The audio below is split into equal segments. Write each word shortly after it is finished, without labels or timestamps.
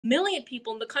million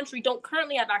people in the country don't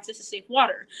currently have access to safe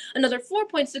water. Another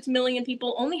 4.6 million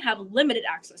people only have limited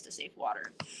access to safe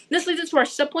water. This leads us to our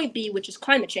subpoint B, which is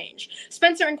climate change.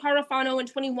 Spencer and Carafano in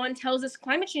 21 tells us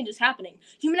climate change is happening.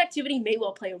 Human activity may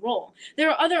well play a role.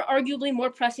 There are other arguably more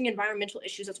pressing environmental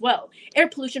issues as well. Air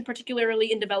pollution,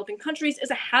 particularly in developing countries, is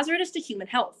a hazardous to human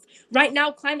health. Right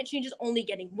now, climate change is only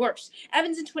getting worse.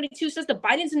 Evans in 22 says the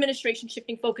Biden's administration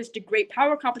shifting focus to great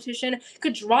power competition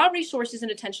could draw resources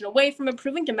and attention away from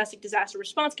improving domestic disaster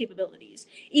response capabilities,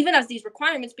 even as these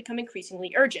requirements become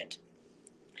increasingly urgent.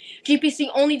 GPC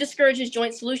only discourages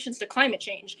joint solutions to climate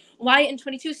change. Wyatt in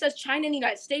 22 says China and the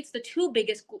United States, the two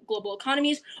biggest global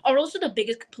economies, are also the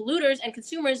biggest polluters and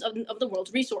consumers of the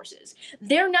world's resources.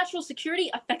 Their national security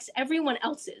affects everyone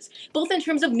else's, both in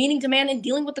terms of meeting demand and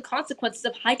dealing with the consequences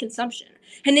of high consumption.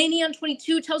 Hanani on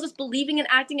 22 tells us believing and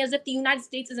acting as if the United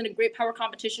States is in a great power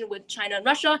competition with China and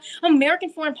Russia,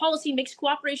 American foreign policy makes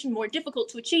cooperation more difficult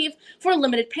to achieve for a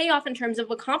limited payoff in terms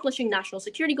of accomplishing national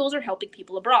security goals or helping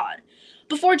people abroad.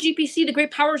 Before GPC, the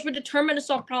great powers were determined to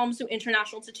solve problems through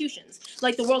international institutions,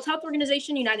 like the World Health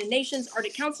Organization, United Nations,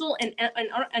 Arctic Council, and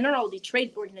NRLD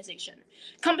Trade Organization.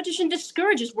 Competition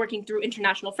discourages working through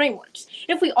international frameworks.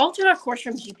 If we altered our course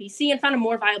from GPC and found a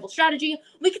more viable strategy,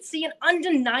 we could see an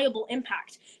undeniable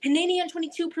impact. Hanani on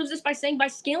 22 proves this by saying by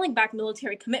scaling back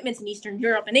military commitments in Eastern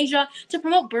Europe and Asia to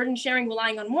promote burden sharing,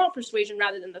 relying on moral persuasion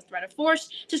rather than the threat of force,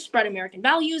 to spread American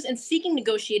values, and seeking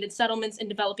negotiated settlements in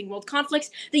developing world conflicts,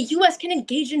 the U.S. can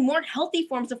engage in more healthy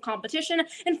forms of competition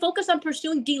and focus on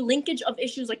pursuing delinkage of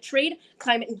issues like trade,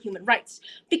 climate, and human rights.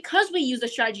 Because we use the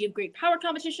strategy of great power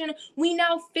competition, we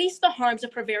now face the harms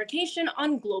of prevarication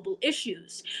on global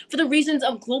issues. For the reasons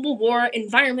of global war,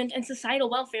 environment, and societal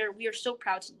welfare, we are so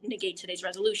proud to negate today's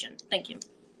resolution. Thank you.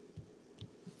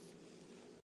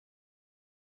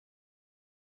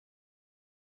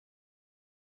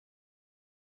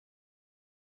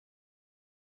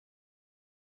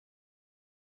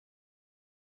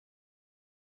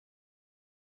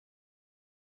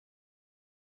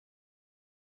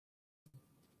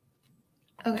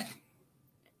 Okay.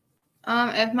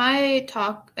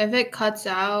 If it cuts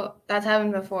out, that's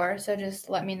happened before, so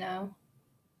just let me know.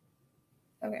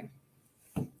 Okay.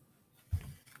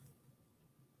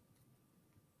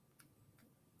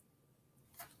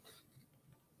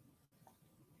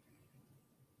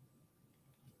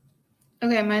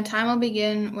 Okay, my time will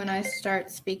begin when I start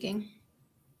speaking.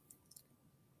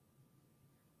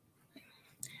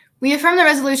 We affirm the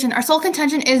resolution. Our sole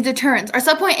contention is deterrence. Our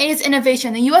subpoint A is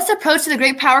innovation. The U.S. approach to the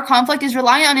great power conflict is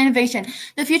reliant on innovation.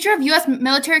 The future of U.S.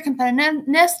 military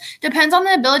competitiveness depends on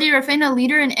the ability to remain a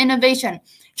leader in innovation.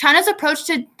 China's approach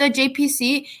to the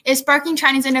JPC is sparking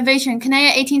Chinese innovation.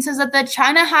 Kanea 18 says that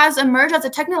China has emerged as a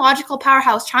technological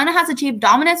powerhouse. China has achieved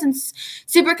dominance in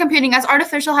supercomputing as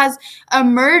artificial has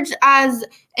emerged as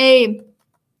a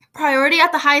priority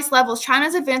at the highest levels. China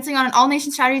is advancing on an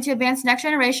all-nation strategy to advance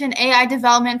next-generation AI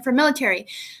development for military.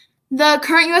 The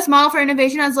current U.S. model for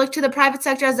innovation has looked to the private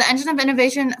sector as the engine of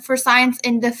innovation for science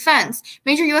and defense.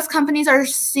 Major U.S. companies are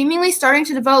seemingly starting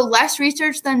to devote less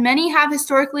research than many have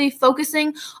historically,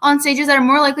 focusing on stages that are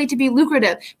more likely to be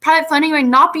lucrative. Private funding may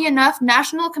not be enough.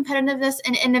 National competitiveness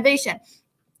and innovation.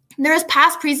 There is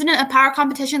past precedent of power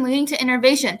competition leading to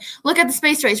innovation. Look at the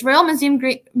space race. Royal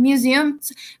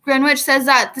Museums Greenwich says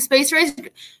that the space race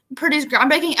produced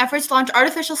groundbreaking efforts to launch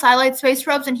artificial satellites, space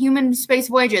probes, and human space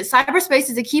voyages. Cyberspace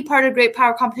is a key part of great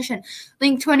power competition.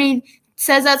 Link 20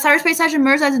 says that cyberspace has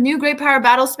emerged as a new great power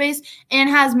battle space and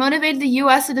has motivated the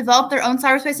U.S. to develop their own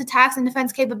cyberspace attacks and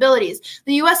defense capabilities.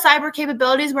 The U.S. cyber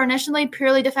capabilities were initially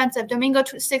purely defensive. Domingo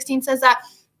 16 says that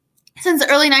since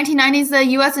the early 1990s, the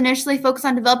U.S. initially focused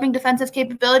on developing defensive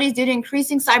capabilities due to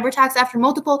increasing cyber attacks after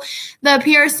multiple. The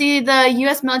PRC, the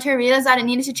U.S. military realized that it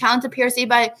needed to challenge the PRC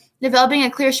by developing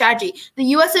a clear strategy. The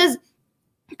U.S.'s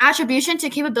attribution to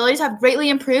capabilities have greatly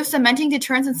improved, cementing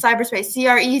deterrence in cyberspace.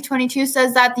 CRE 22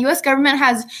 says that the U.S. government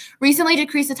has recently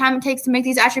decreased the time it takes to make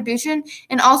these attribution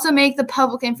and also make the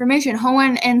public information.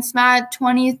 Hohen and SMAD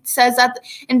 20 says that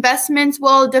investments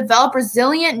will develop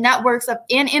resilient networks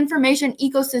and information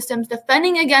ecosystems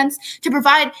to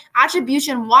provide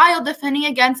attribution while defending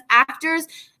against actors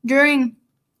during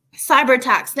cyber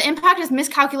attacks. The impact is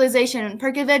miscalculation.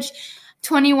 Perkovich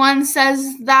 21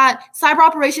 says that cyber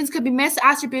operations could be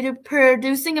misattributed,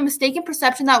 producing a mistaken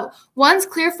perception that once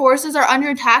clear forces are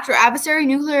under attack or adversary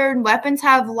nuclear weapons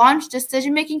have launched,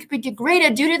 decision-making could be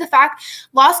degraded due to the fact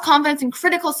lost confidence in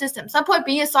critical systems. Subpoint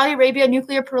B is Saudi Arabia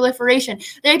nuclear proliferation.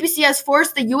 The APC has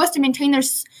forced the U.S. to maintain their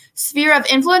sphere of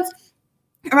influence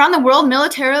Around the world,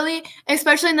 militarily,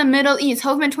 especially in the Middle East,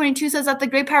 Hoffman 22 says that the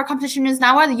great power competition is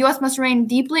now why the U.S. must remain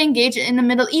deeply engaged in the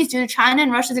Middle East due to China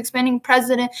and Russia's expanding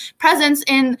presence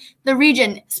in the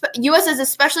region. U.S. is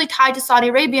especially tied to Saudi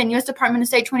Arabia, and U.S. Department of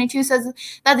State 22 says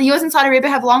that the U.S. and Saudi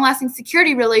Arabia have long-lasting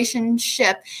security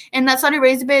relationship, and that Saudi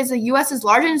Arabia is the U.S.'s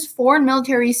largest foreign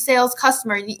military sales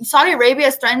customer. Saudi Arabia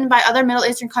is threatened by other Middle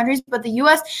Eastern countries, but the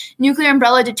U.S. nuclear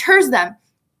umbrella deters them.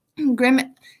 Grim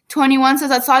 21 says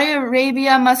that Saudi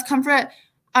Arabia must comfort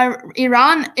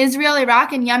Iran, Israel,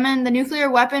 Iraq, and Yemen. The nuclear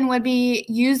weapon would be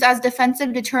used as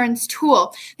defensive deterrence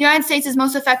tool. The United States is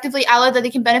most effectively allied that they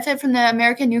can benefit from the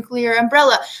American nuclear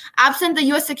umbrella. Absent the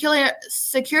U.S.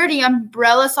 security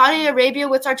umbrella, Saudi Arabia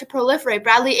would start to proliferate.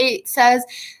 Bradley 8 says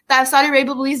that if Saudi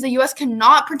Arabia believes the U.S.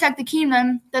 cannot protect the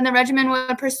kingdom, then the regime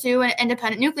would pursue an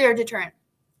independent nuclear deterrent.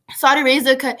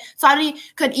 Saudi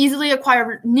could easily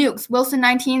acquire nukes. Wilson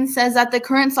 19 says that the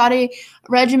current Saudi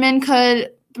regime could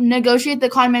negotiate the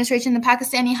Khan administration and the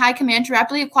Pakistani high command to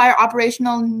rapidly acquire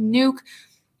operational nuke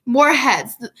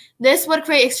warheads. This would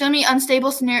create extremely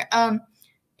unstable scenario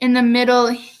in the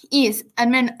Middle East.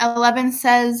 Admin 11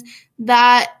 says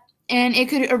that and it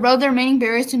could erode the remaining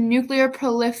barriers to nuclear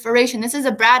proliferation. This is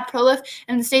a bad prolif,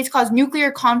 and the states cause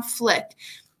nuclear conflict.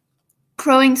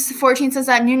 Crowing 14 says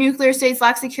that new nuclear states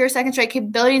lack secure second strike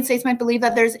capability, and states might believe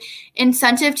that there's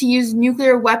incentive to use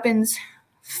nuclear weapons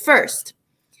first.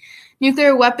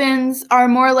 Nuclear weapons are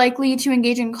more likely to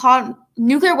engage in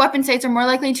nuclear weapon states are more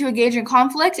likely to engage in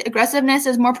conflict. Aggressiveness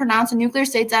is more pronounced in nuclear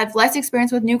states that have less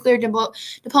experience with nuclear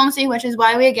diplomacy, which is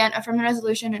why we again affirm the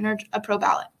resolution and urge a pro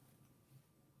ballot.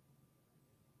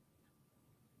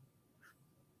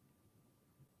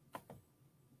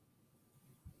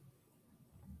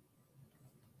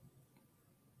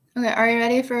 Okay, are you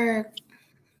ready for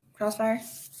Crossfire?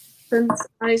 Since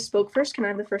I spoke first, can I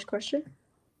have the first question?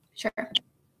 Sure. Your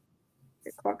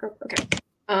clock up. Okay.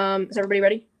 Is everybody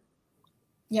ready?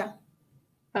 Yeah.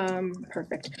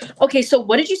 Perfect. Okay, so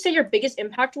what did you say your biggest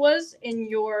impact was in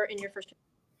your first?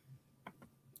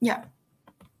 Yeah.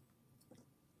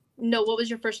 No, what was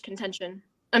your first contention?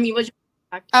 I mean, what was your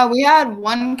impact? We had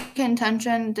one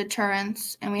contention,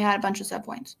 deterrence, and we had a bunch of sub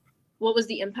points. What was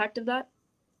the impact of that?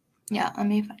 Yeah, let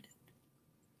me find it.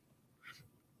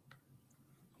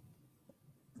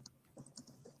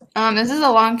 This is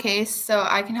a long case, so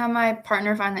I can have my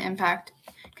partner find the impact.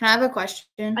 Can I have a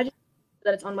question? I just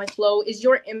that it's on my flow. Is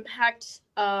your impact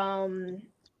what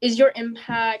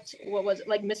was it,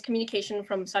 like miscommunication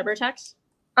from cyber attacks?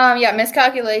 Yeah,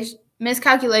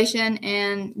 miscalculation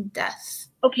and deaths.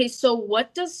 Okay, so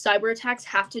what does cyber attacks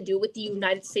have to do with the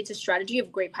United States' strategy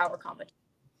of great power competition?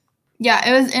 Yeah,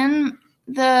 it was in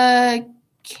the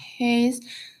case.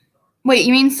 Wait,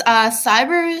 you mean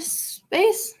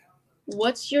cyberspace?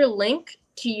 What's your link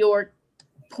to your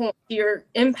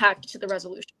impact to the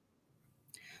resolution?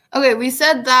 Okay, we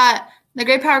said that the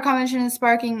great power competition is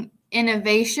sparking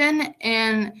innovation,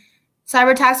 and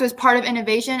cyber attacks was part of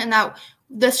innovation, and that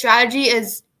the strategy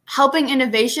is helping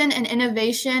innovation, and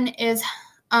innovation is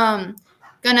gonna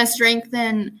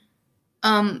strengthen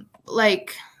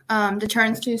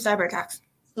deterrence to cyber attacks.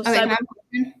 So okay, can I have a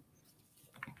question?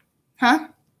 Huh?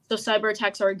 So cyber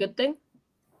attacks are a good thing?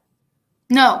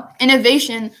 No,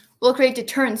 innovation will create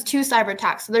deterrence to cyber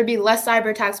attacks. So there'd be less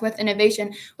cyber attacks with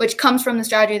innovation, which comes from the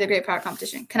strategy of the great power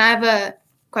competition. Can I have a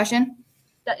question?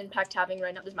 That impact having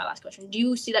right now? This is my last question. Do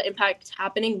you see that impact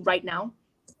happening right now?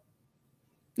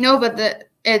 No, but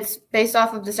it's based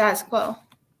off of the status quo.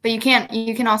 But you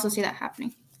can also see that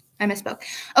happening. I misspoke.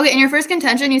 Okay, in your first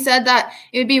contention, you said that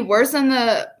it would be worse than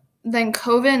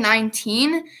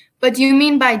COVID-19. But do you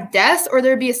mean by deaths, or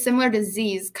there'd be a similar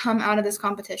disease come out of this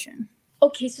competition?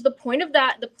 Okay, so the point of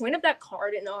that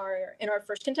card in our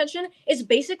first contention is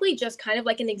basically just kind of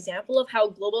like an example of how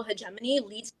global hegemony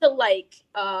leads to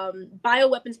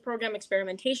bioweapons program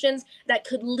experimentations that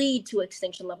could lead to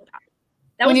extinction level power.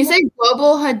 When you say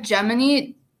global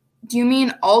hegemony, do you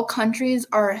mean all countries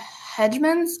are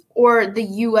hegemons, or the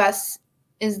U.S.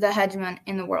 is the hegemon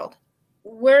in the world?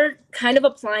 We're kind of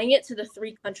applying it to the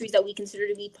three countries that we consider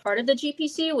to be part of the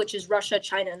GPC, which is Russia,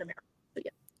 China, and America. So, yeah.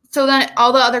 So then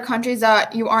all the other countries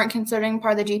that you aren't considering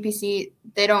part of the GPC,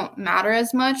 they don't matter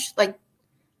as much? Like,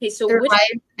 okay, so their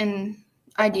lives and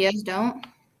ideas don't?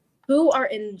 Who are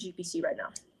in the GPC right now?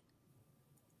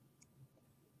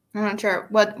 I'm not sure.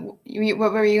 What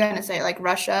were you going to say? Like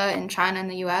Russia and China and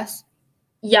the U.S.?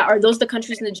 Yeah, are those the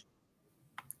countries in the GPC?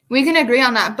 We can agree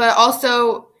on that, but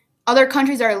also other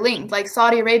countries are linked, like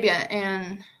Saudi Arabia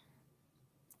and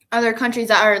other countries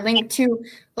that are linked to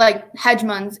like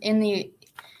hegemons in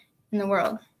the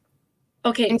world.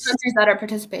 Okay, in countries that are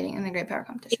participating in the Great Power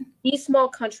Competition. These small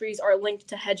countries are linked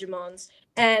to hegemons,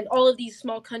 and all of these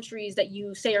small countries that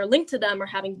you say are linked to them are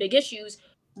having big issues.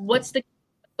 What's the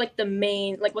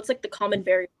main, what's the common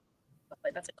variable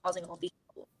that's causing all these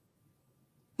problems?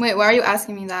 Wait, why are you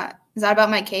asking me that? Is that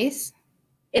about my case?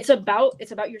 It's about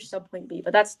your subpoint B,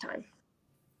 but that's time.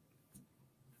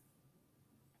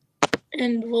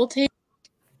 And we'll take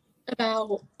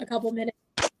about a couple minutes.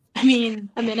 I mean,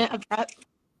 a minute of prep.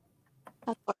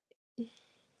 That's fine.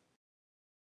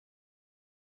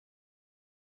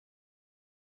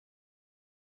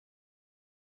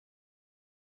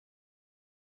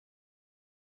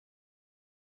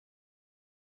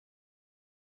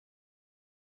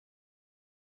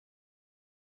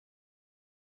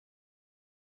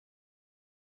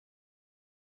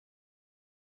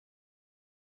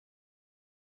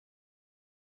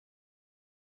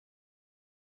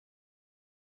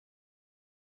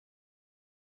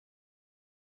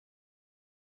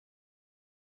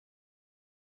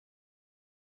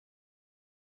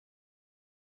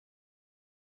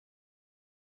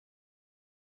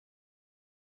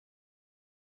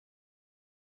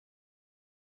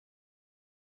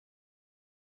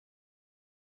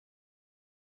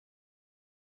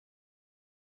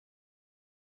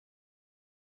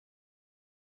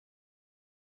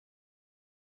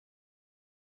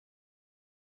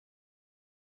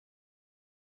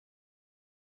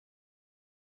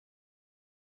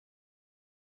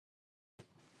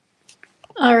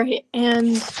 All right, and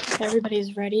if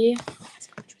everybody's ready,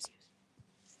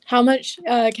 how much,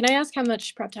 can I ask how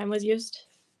much prep time was used?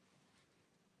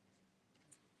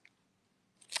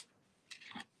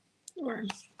 Or,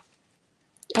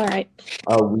 all right.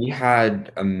 We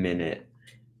had a minute.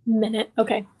 Minute,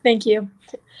 okay, thank you.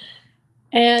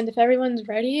 And if everyone's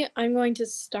ready, I'm going to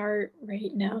start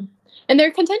right now. In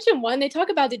their contention 1, they talk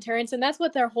about deterrence, and that's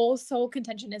what their whole sole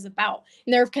contention is about.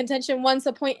 In their contention 1,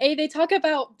 subpoint A, they talk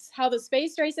about how the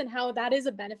space race and how that is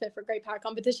a benefit for great power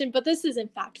competition, but this is in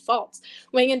fact false.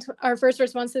 Our first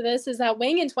response to this is that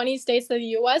Wang in 20 states that the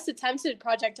U.S. attempted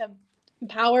project of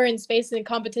power in space and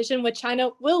competition with China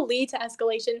will lead to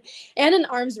escalation and an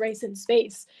arms race in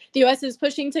space. The U.S. is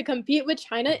pushing to compete with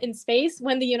China in space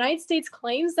when the United States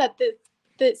claims that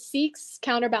that seeks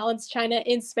counterbalance China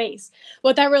in space.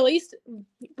 What that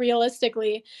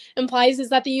realistically implies is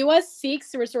that the U.S.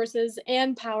 seeks resources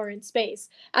and power in space.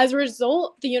 As a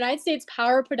result, the United States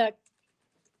power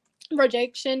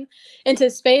projection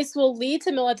into space will lead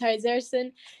to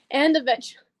militarization and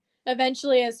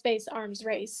eventually a space arms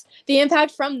race. The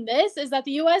impact from this is that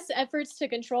the U.S. efforts to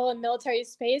control a military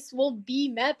space will be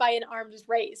met by an arms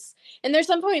race. And there's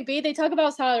some point B, they talk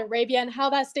about Saudi Arabia and how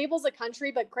that stables a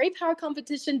country, but great power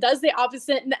competition does the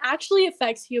opposite and actually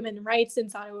affects human rights in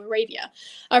Saudi Arabia.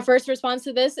 Our first response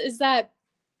to this is that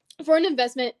foreign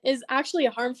investment is actually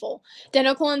harmful.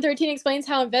 Daniel Colon 13 explains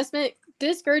how investment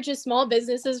discourages small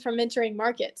businesses from entering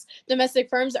markets. Domestic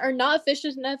firms are not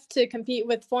efficient enough to compete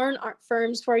with foreign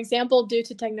firms, for example, due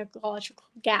to technological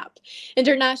gap.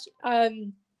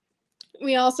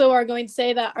 We also are going to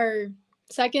say that our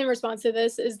second response to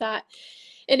this is that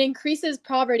it increases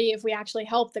poverty if we actually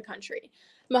help the country.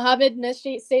 Mohammed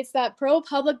Nashid states that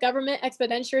pro-public government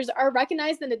expenditures are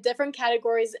recognized in the different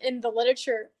categories in the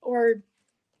literature or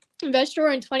Investor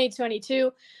in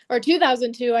 2022 or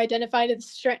 2002 identified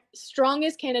the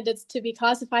strongest candidates to be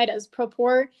classified as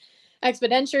pro-poor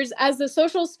expenditures as the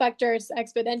social specters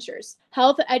expenditures,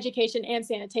 health, education, and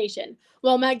sanitation.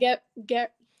 While Matt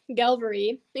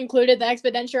Galvery included the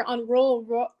expenditure on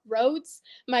rural roads,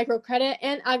 microcredit,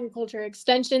 and agriculture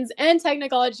extensions and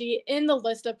technology in the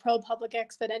list of pro-public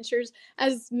expenditures,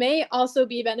 as may also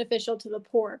be beneficial to the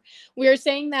poor. We are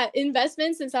saying that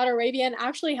investments in Saudi Arabia and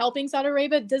actually helping Saudi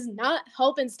Arabia does not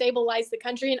help and stabilize the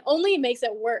country and only makes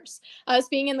it worse. Us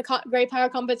being in the great power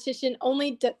competition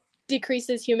only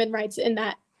decreases human rights in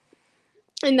that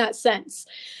sense.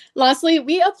 Lastly,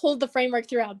 we uphold the framework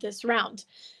throughout this round.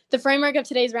 The framework of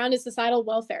today's round is societal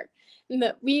welfare.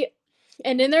 And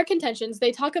in their contentions,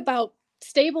 they talk about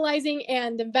stabilizing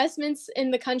and investments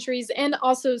in the countries and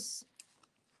also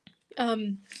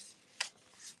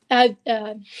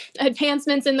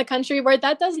advancements in the country where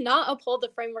that does not uphold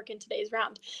the framework in today's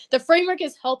round. The framework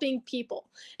is helping people.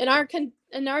 In our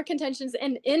contentions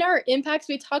and in our impacts,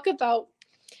 we talk about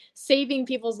saving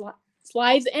people's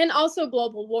lives and also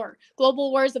global war. Global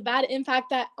war is a bad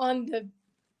impact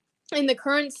in the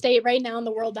current state right now in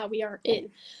the world that we are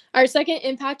in. Our second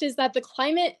impact is that the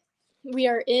climate we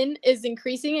are in is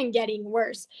increasing and getting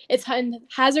worse. It's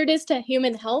hazardous to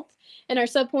human health. And our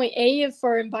subpoint A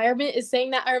for environment is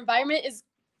saying that our environment is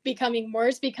becoming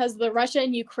worse because of the Russia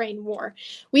and Ukraine war.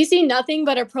 We see nothing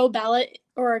but a pro ballot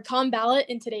or a calm ballot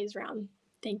in today's round.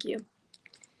 Thank you.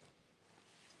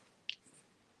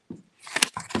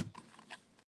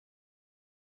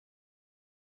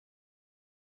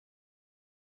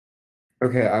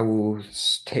 Okay, I will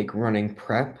take running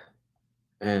prep,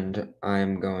 and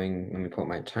I'm going, let me put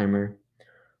my timer.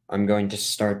 I'm going to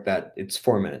start that. It's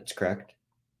 4 minutes, correct?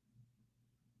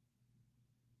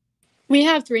 We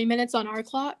have 3 minutes on our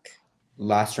clock.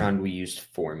 Last round we used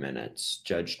 4 minutes.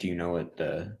 Judge, do you know what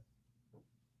the...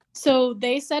 So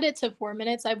they set it to 4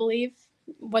 minutes, I believe,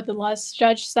 what the last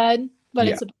judge said, but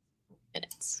Yeah. it's about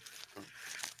minutes.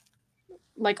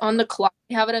 Like on the clock,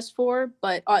 we have it as 4,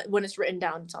 but when it's written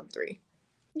down, it's on 3.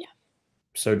 Yeah.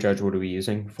 So, Judge, what are we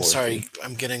using? 4. Sorry,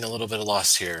 I'm getting a little bit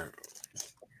lost here.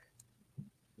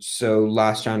 So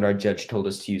last round, our judge told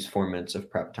us to use 4 minutes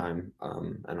of prep time,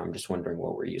 and I'm just wondering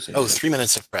what we're using. Oh, 3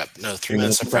 minutes of prep. No, 3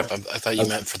 minutes of prep. I thought you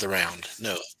meant for the round.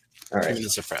 No, All 3 right.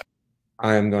 minutes of prep.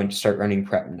 I am going to start running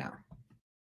prep now.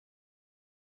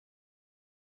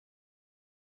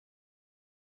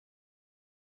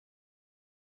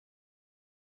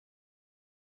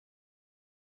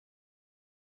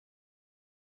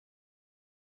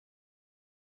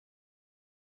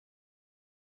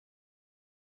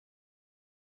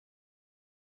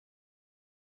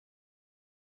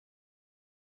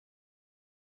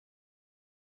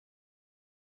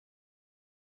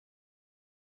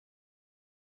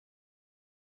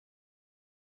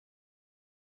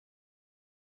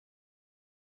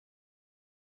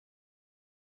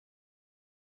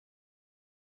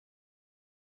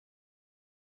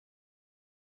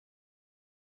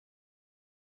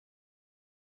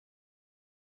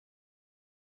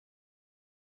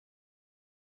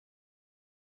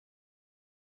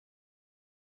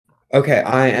 Okay,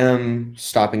 I am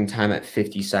stopping time at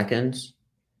 50 seconds,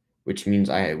 which means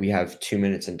we have 2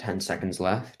 minutes and 10 seconds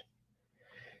left.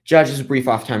 Judge's a brief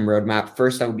off-time roadmap.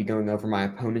 First, I will be going over my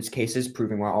opponent's cases,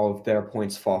 proving why all of their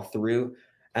points fall through.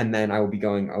 And then I will be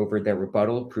going over their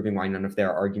rebuttal, proving why none of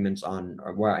their arguments on,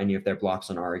 or why any of their blocks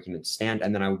on our arguments stand.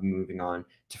 And then I will be moving on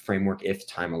to framework if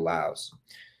time allows.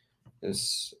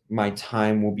 My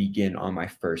time will begin on my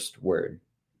first word.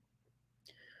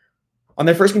 On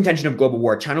their first contention of global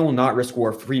war, China will not risk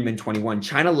war. Friedman 21.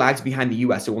 China lags behind the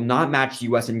U.S. It will not match the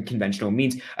U.S. in conventional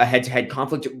means. A head-to-head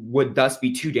conflict would thus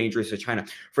be too dangerous for China.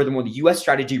 Furthermore, the U.S.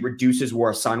 strategy reduces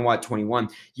war. Sanwat 21.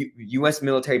 U.S.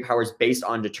 military power is based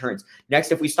on deterrence.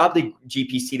 Next, if we stop the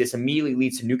GPC, this immediately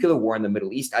leads to nuclear war in the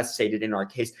Middle East, as stated in our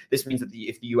case. This means that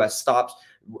if the U.S. stops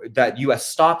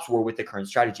war with the current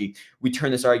strategy. We turn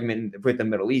this argument with the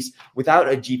Middle East.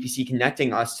 Without a GPC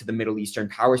connecting us to the Middle Eastern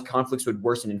powers, conflicts would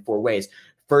worsen in 4 ways.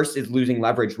 First is losing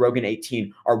leverage. Rogan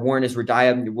 18. Our warn is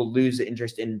Radia will lose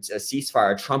interest in a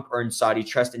ceasefire. Trump earned Saudi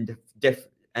trust and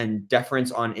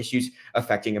deference on issues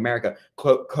affecting America.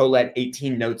 Colette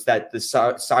 18 notes that the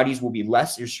Saudis will be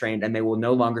less restrained and they will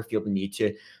no longer feel the need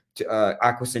to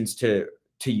acquiescence to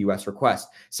U.S. requests.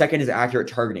 Second is accurate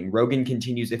targeting. Rogan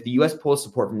continues, if the U.S. pulls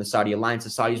support from the Saudi alliance, the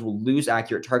Saudis will lose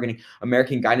accurate targeting.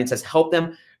 American guidance has helped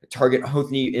them target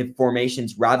Houthi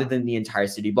formations rather than the entire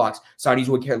city blocks. Saudis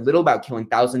would care little about killing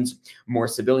thousands more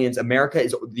civilians. America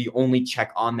is the only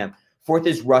check on them. Fourth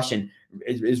is Russian.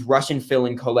 Is Russian Phil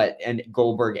and Colette and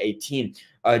Goldberg 18.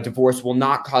 Divorce will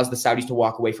not cause the Saudis to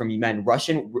walk away from Yemen.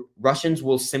 Russians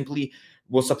will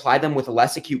supply them with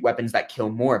less acute weapons that kill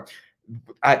more.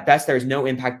 At best, there is no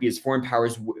impact because foreign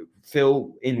powers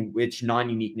fill in which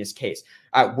non-uniqueness case.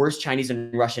 At worst, Chinese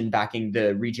and Russian backing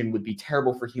the region would be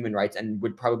terrible for human rights and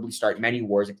would probably start many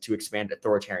wars to expand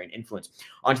authoritarian influence.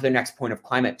 On to the next point of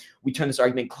climate. We turn this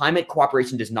argument, climate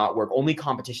cooperation does not work. Only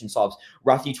competition solves.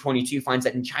 Rothi 22 finds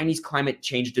that in Chinese, climate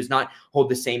change does not hold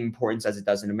the same importance as it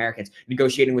does in Americans.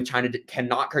 Negotiating with China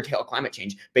cannot curtail climate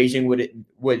change. Beijing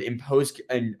would impose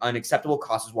unacceptable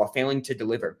costs while failing to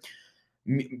deliver.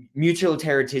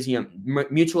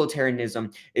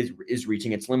 Mutualitarianism is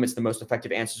reaching its limits. The most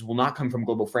effective answers will not come from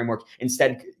global framework.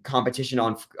 Instead, competition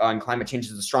on climate change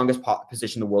is the strongest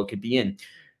position the world could be in.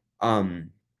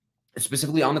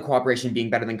 Specifically on the cooperation being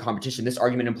better than competition, this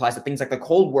argument implies that things like the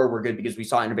Cold War were good because we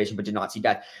saw innovation but did not see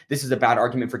death. This is a bad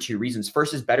argument for 2 reasons.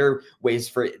 First is better ways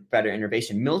for better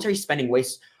innovation. Military spending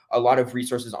wastes a lot of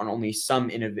resources on only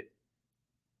some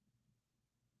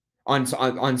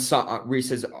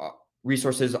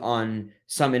resources on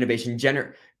some innovation,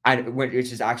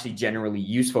 which is actually generally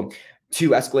useful. 2,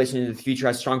 escalation into the future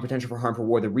has strong potential for harmful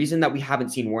war. The reason that we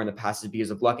haven't seen war in the past is because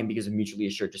of luck and because of mutually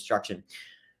assured destruction.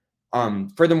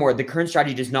 Furthermore, the current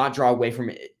strategy does not draw away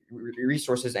from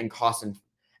resources and costs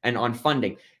and on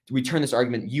funding. we turn this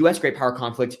argument. U.S. great power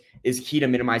conflict is key to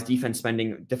minimize defense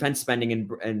spending,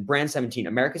 and brand 17.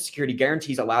 America's security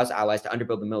guarantees allows allies to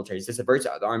underbuild the militaries. This averts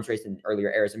the arms race in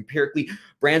earlier eras. Empirically,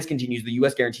 brands continues. The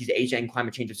U.S. guarantees Asia and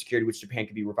climate change of security, which Japan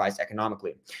could be revised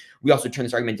economically. We also turn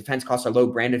this argument. Defense costs are low.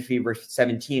 Branded fever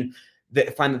 17.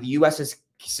 Find that the U.S.'s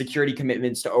security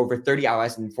commitments to over 30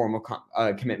 allies and formal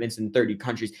commitments in 30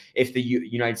 countries. If the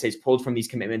United States pulled from these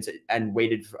commitments and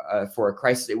waited for a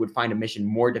crisis, it would find a mission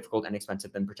more difficult and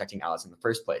expensive than protecting allies in the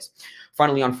first place.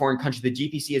 Finally, on foreign countries, the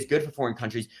GPC is good for foreign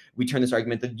countries. We turn this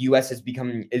argument. The U.S. is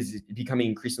becoming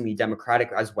increasingly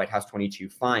democratic, as White House 22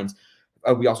 finds.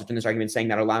 We also turn this argument saying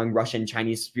that allowing Russian and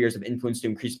Chinese spheres of influence to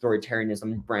increase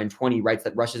authoritarianism. Brand 20 writes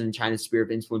that Russia's and China's sphere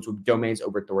of influence will be domains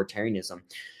over authoritarianism.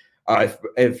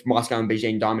 If Moscow and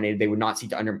Beijing dominated, they would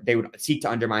seek to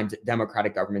undermine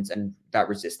democratic governments and that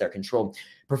resist their control.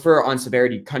 Prefer on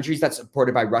severity. Countries that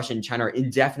supported by Russia and China are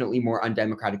indefinitely more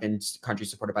undemocratic than countries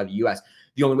supported by the U.S.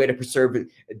 The only way to preserve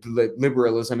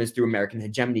liberalism is through American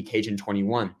hegemony. Cajun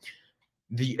 21.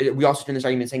 We also turn this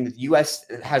argument saying that the U.S.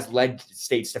 has led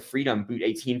states to freedom. Boot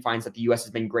 18 finds that the U.S.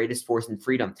 has been greatest force in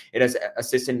freedom. It has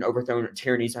assisted in overthrown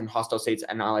tyrannies and hostile states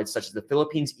and allies such as the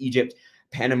Philippines, Egypt,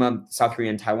 Panama, South Korea,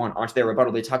 and Taiwan. Onto their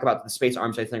rebuttal, they talk about the space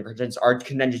arms race and contentions. Our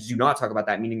contentions do not talk about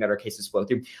that, meaning that our cases flow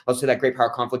through. Let's say that great power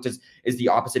conflict is the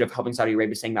opposite of helping Saudi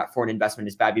Arabia, saying that foreign investment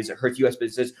is bad because it hurts U.S.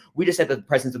 businesses. We just said that the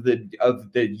presence of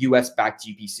the U.S.-backed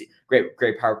GPC,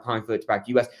 great power conflict-backed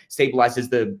U.S. stabilizes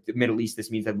the Middle East.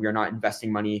 This means that we are not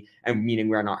investing money, and meaning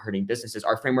we are not hurting businesses.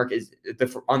 Our framework is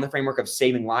on the framework of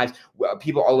saving lives.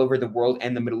 People all over the world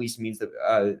and the Middle East means that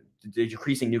the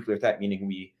decreasing nuclear threat, meaning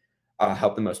we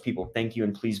help the most people. Thank you,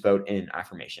 and please vote in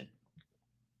affirmation.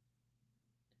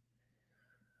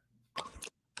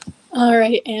 All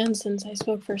right, and since I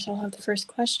spoke first, I'll have the first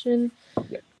question.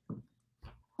 Yeah.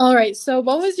 All right, so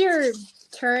what was your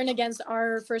turn against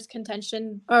our first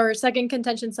contention, or second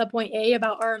contention subpoint A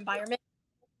about our environment?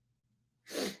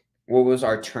 What was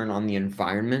our turn on the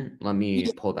environment? Let me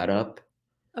pull that up.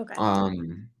 Okay.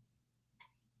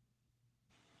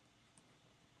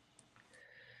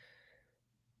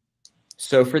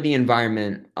 So for the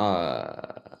environment,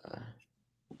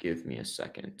 give me a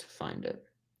second to find it.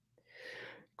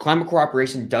 Climate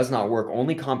cooperation does not work.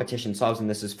 Only competition solves, and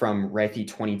this is from Rethi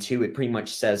 22. It pretty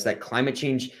much says that climate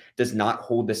change does not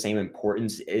hold the same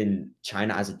importance in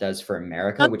China as it does for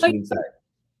America, which means that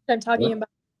I'm talking about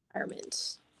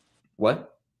environment.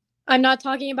 What? I'm not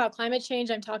talking about climate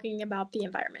change. I'm talking about the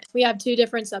environment. We have two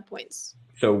different subpoints.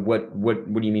 So what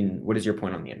do you mean? What is your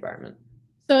point on the environment?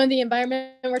 So in the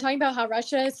environment, we're talking about how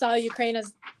Russia saw Ukraine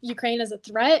as a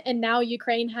threat, and now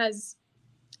Ukraine has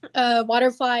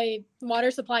water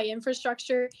supply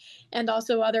infrastructure and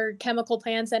also other chemical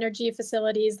plants, energy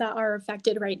facilities that are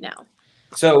affected right now.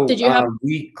 So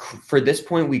for this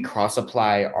point, we cross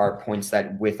apply our points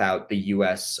that without the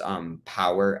U.S.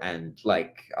 Power and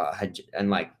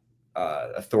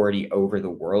authority over the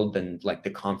world, then the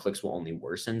conflicts will only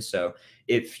worsen. So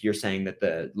if you're saying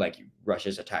that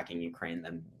Russia's attacking Ukraine,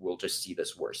 then we'll just see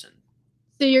this worsen.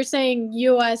 So you're saying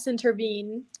U.S.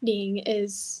 intervening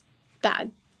is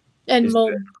bad, and it's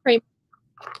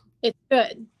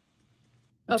good.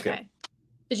 Okay. Good.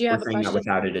 Did you have a question?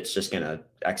 Without it, it's just gonna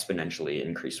exponentially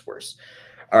increase worse.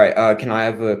 All right. Can I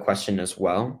have a question as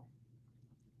well?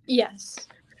 Yes.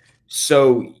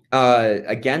 So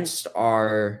against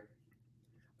our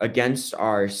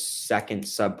second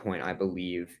subpoint, I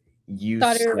believe you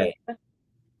say,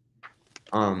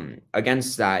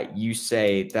 against that, you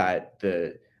say that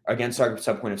against our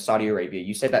subpoint of Saudi Arabia,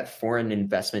 you say that foreign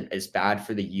investment is bad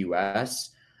for the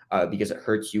U.S. Because it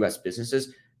hurts U.S.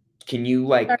 businesses. Can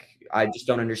you I just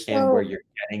don't understand where you're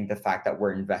getting the fact that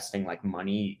we're investing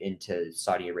money into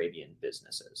Saudi Arabian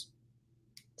businesses.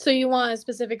 So you want a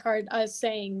specific card as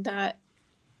saying that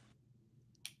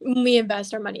we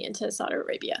invest our money into Saudi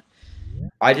Arabia?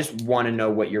 I just want to know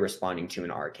what you're responding to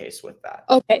in our case with that.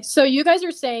 Okay, so you guys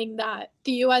are saying that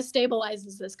the U.S.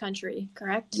 stabilizes this country,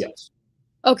 correct? Yes.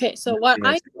 Okay, so what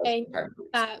I'm saying is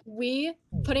that we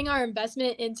putting our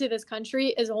investment into this country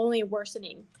is only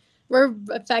worsening. We're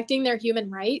affecting their human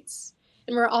rights,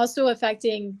 and we're also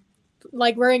affecting,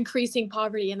 we're increasing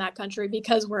poverty in that country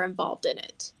because we're involved in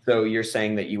it. So you're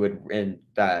saying that you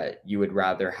would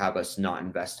rather have us not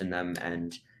invest in them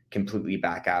and completely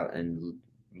back out and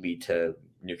lead to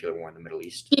nuclear war in the Middle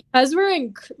East? Because we're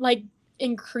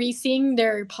increasing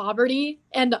their poverty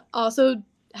and also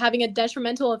having a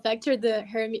detrimental effect to the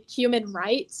human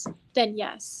rights, then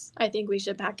yes, I think we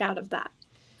should back out of that.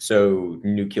 So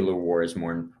nuclear war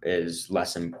is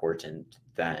less important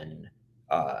than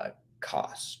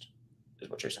cost. is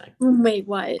what you're saying. Wait,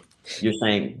 what? You're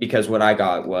saying, because what I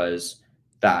got was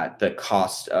that the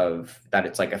cost of that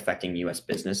it's like affecting U.S.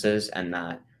 businesses and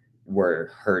that we're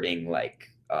hurting like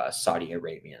Saudi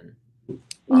Arabian.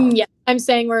 Yeah, I'm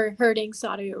saying we're hurting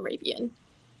Saudi Arabian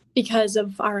because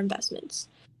of our investments.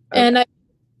 Okay.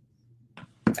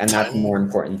 And that's more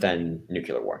important than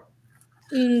nuclear war.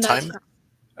 that's Time? correct.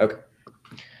 Okay.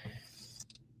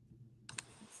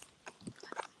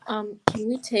 Can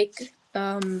we take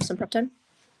some prep time?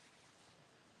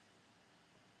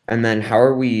 And then how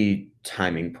are we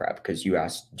timing prep? Because you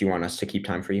asked, do you want us to keep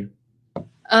time for you?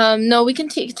 No, we can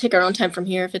take our own time from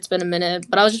here if it's been a minute.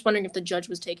 But I was just wondering if the judge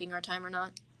was taking our time or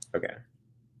not. Okay.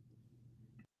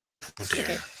 Oh dear.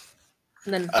 Okay.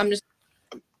 And then I'm just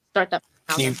start that.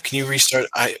 Can you restart?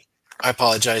 I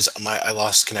apologize. I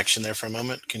lost connection there for a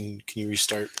moment. Can you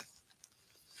restart?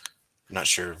 I'm not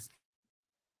sure.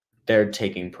 They're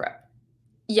taking prep.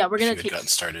 Yeah, we're gonna if you had gotten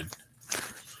started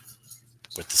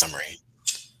with the summary.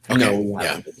 No, Okay, we yeah.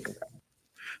 haven't taken prep.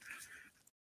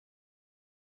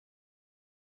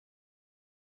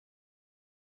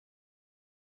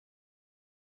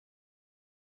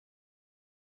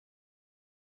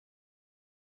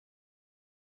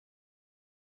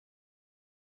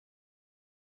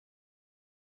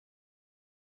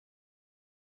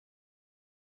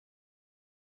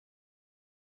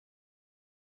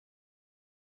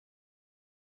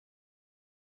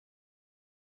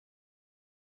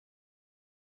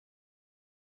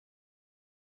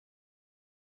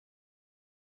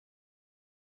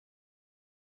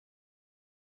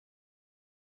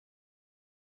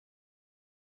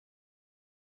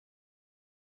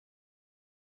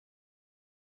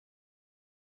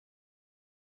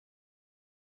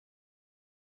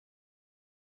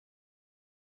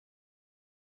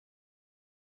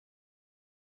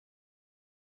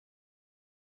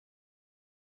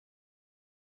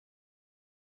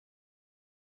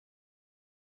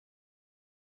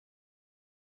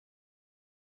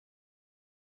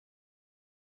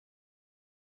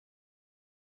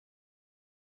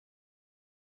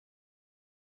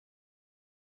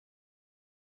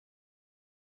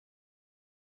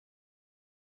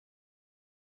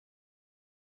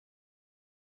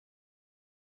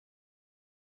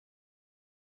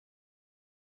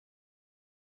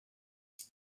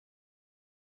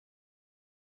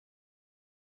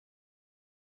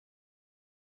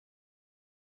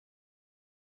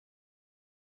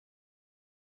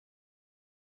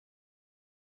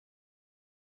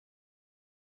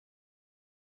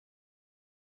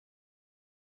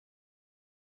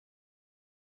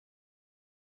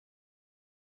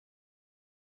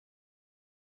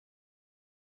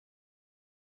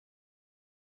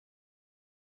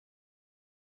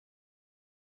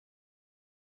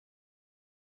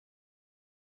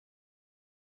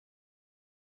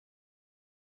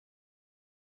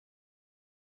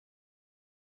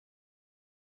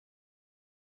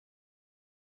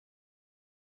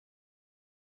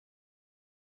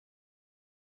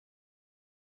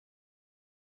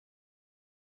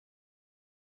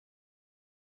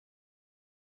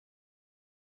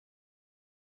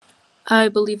 I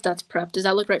believe that's prep. Does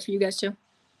that look right for you guys too?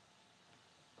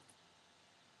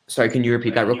 Sorry, can you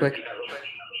repeat that real quick?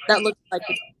 That looks like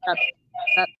it's prep.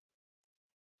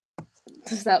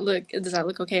 Does that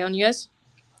look okay on you guys?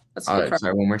 Let's go for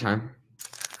Sorry, one more time.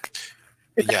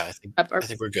 Yeah, prep. I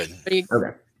think we're good. Okay.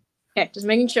 Okay, just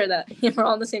making sure that we're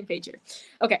all on the same page here.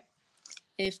 Okay,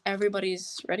 if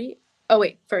everybody's ready. Oh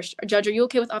wait, first, Judge, are you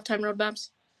okay with off-time roadmaps?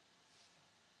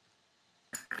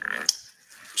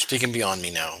 Speaking beyond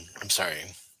me now. I'm sorry.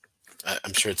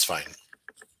 I'm sure it's fine.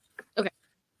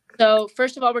 So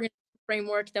first of all, we're going to do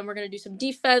framework, then we're going to do some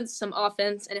defense, some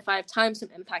offense, and if I have time, some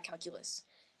impact calculus.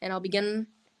 And I'll begin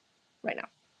right now.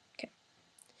 Okay.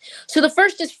 So the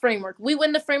first is framework. We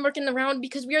win the framework in the round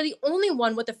because we are the only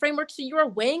one with the framework, so you are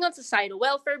weighing on societal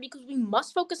welfare because we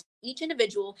must focus on each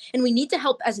individual and we need to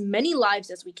help as many lives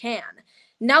as we can.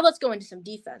 Now let's go into some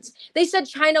defense. They said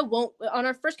China won't, on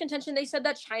our first contention, they said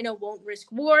that China won't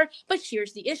risk war, but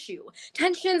here's the issue.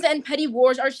 Tensions and petty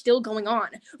wars are still going on.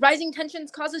 Rising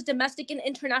tensions causes domestic and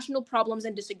international problems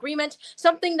and disagreement,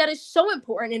 something that is so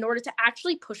important in order to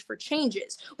actually push for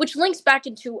changes, which links back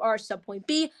into our subpoint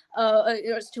B,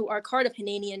 to our card of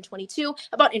Hananian 22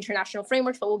 about international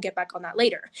frameworks, but we'll get back on that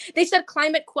later. They said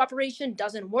climate cooperation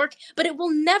doesn't work, but it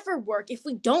will never work if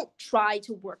we don't try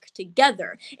to work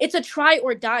together. It's a try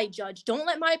or die, Judge. Don't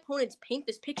let my opponents paint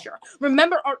this picture.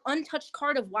 Remember our untouched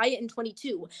card of Wyatt in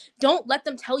 22. Don't let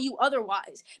them tell you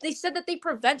otherwise. They said that they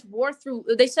prevent war through,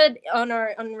 they said on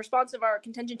response of our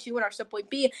contention 2 and our subpoint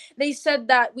B, they said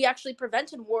that we actually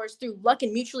prevented wars through luck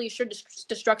and mutually assured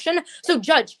destruction. So,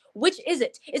 Judge, Which is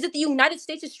it? Is it the United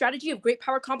States' strategy of great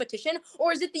power competition,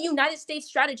 or is it the United States'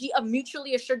 strategy of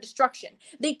mutually assured destruction?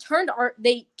 They turned our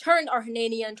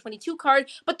Hernanian 22 card,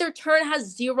 but their turn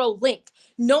has zero link.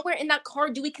 Nowhere in that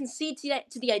card do we concede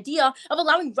to the idea of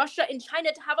allowing Russia and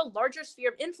China to have a larger sphere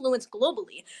of influence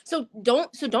globally. So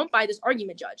don't buy this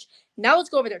argument, Judge. Now let's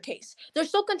go over their case. Their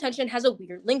sole contention has a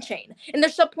weird link chain. In their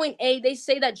subpoint A, they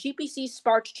say that GPC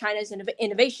sparked China's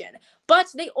innovation, but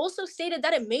they also stated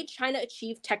that it made China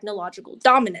achieve technological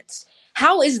dominance.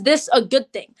 How is this a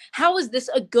good thing? How is this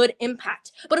a good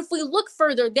impact? But if we look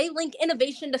further, they link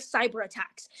innovation to cyber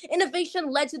attacks.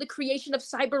 Innovation led to the creation of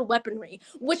cyber weaponry,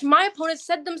 which my opponents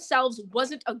said themselves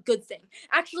wasn't a good thing.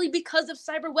 Actually, because of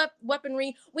cyber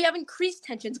weaponry, we have increased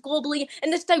tensions globally,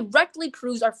 and this directly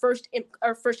proves our first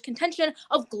contention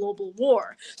of global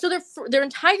war. So their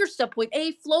entire subpoint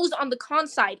A flows on the con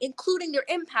side, including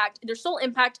their sole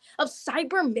impact of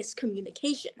cyber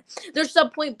miscommunication. Their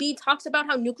subpoint B talks about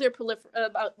how nuclear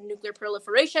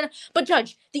proliferation, but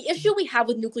Judge, the issue we have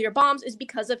with nuclear bombs is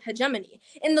because of hegemony.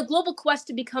 In the global quest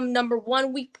to become number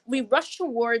one, we rush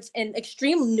towards an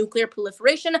extreme nuclear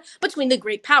proliferation between the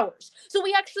great powers. So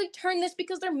we actually turn this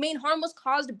because their main harm was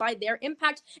caused by their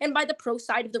impact and by the pro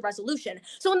side of the resolution.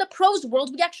 So in the pros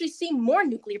world, we actually see more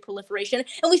nuclear proliferation,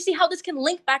 and we see how this can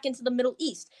link back into the Middle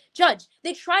East. Judge,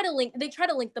 they try to link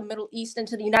the Middle East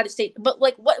into the United States, but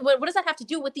like what does that have to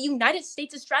do with the United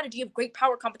States' strategy of great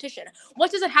power competition?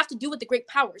 What does it have to do with the great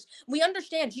powers? We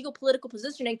understand geopolitical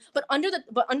positioning, but under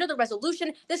the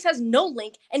resolution, this has no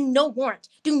link and no warrant.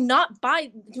 Do not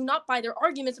buy their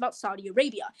arguments about Saudi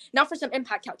Arabia. Now for some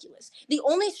impact calculus. The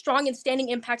only strong and standing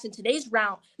impacts in today's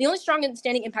round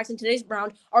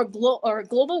are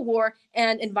global war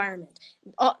and environment.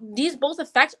 These both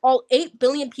affect all 8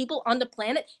 billion people on the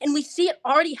planet, and we see it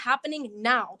already happening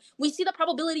now. We see the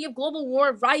probability of global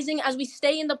war rising as we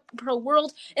stay in the pro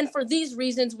world, and for these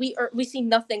reasons, we see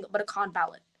nothing but a con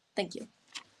ballot. Thank you.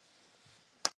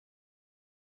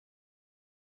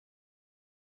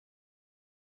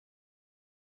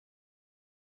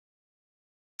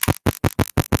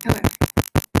 Okay.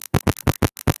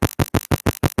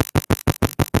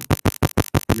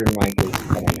 Your mic is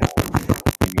cutting out.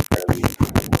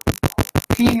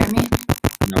 Can you hear me?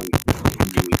 No, we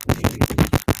can hear you.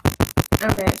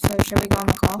 Okay, so should we go on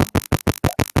the call?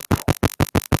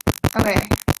 Okay.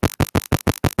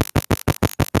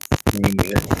 Can you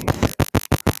hear it?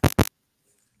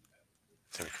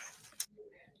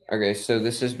 Okay, so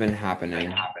this has been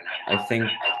happening. I think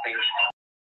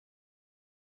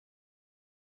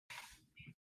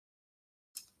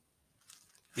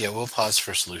Yeah, we'll pause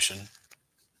for solution.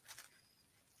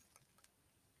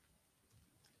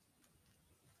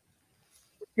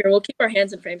 Here, we'll keep our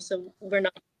hands in frame so we're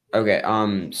not. okay,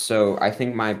 so I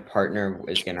think my partner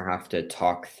is gonna have to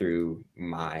talk through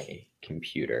my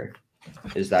computer.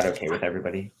 Is that okay with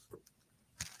everybody?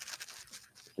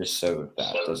 Just so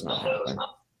that does not happen.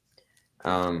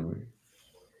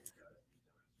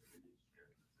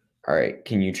 All right,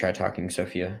 can you try talking,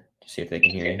 Sophia, to see if they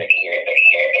can hear you?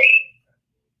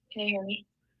 Can you hear me?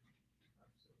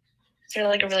 Is there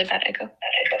like a really bad echo?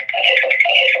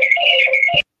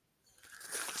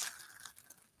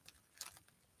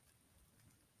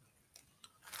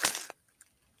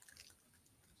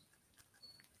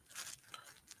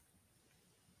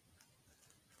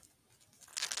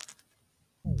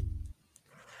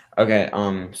 Okay,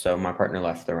 so my partner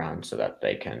left the round so that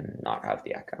they can not have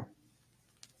the echo.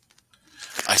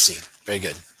 I see. Very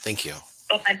good. Thank you.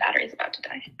 Oh, my battery's about to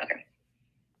die. Okay.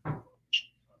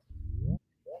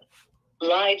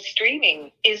 Live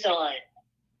streaming is on.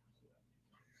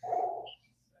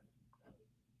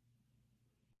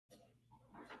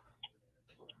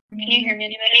 Can you hear me,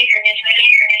 anybody?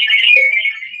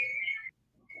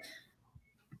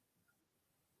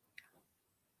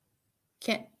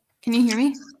 Can you hear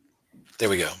me? There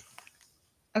we go.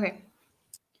 Okay.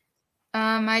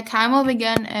 My time will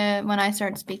begin when I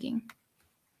start speaking.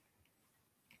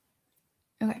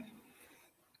 Okay.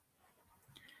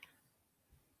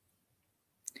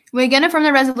 We begin from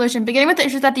the resolution, beginning with the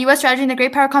issue that the U.S. strategy and the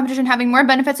great power competition having more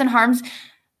benefits and harms.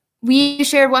 We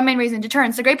shared one main reason: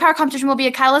 deterrence. The great power competition will be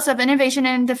a catalyst of innovation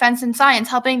in defense and science,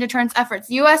 helping deterrence efforts.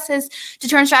 The U.S.'s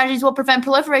deterrence strategies will prevent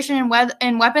proliferation in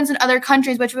weapons in other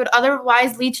countries, which would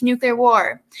otherwise lead to nuclear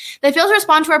war. They failed to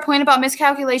respond to our point about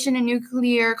miscalculation in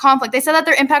nuclear conflict. They said that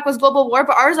their impact was global war,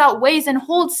 but ours outweighs and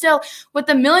holds still with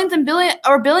the millions and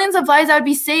billions of lives that would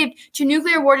be saved to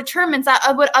nuclear war determinants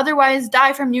that would otherwise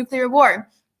die from nuclear war.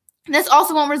 This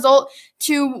also won't result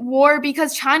to war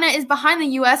because China is behind the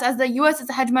U.S. as the U.S. is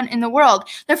the hegemon in the world.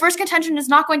 Their first contention is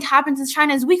not going to happen since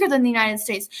China is weaker than the United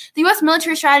States. The U.S.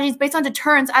 military strategy is based on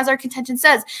deterrence, as our contention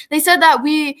says. They said that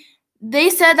we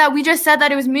just said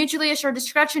that it was mutually assured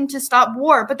discretion to stop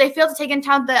war, but they failed to take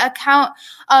into account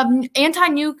of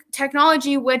anti-nuke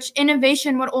technology, which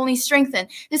innovation would only strengthen.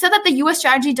 They said that the U.S.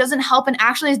 strategy doesn't help and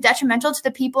actually is detrimental to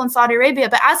the people in Saudi Arabia.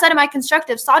 But as said in my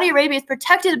constructive, Saudi Arabia is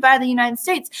protected by the United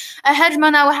States, a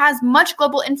hegemon that has much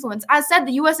global influence. As said,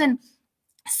 the U.S. and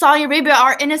Saudi Arabia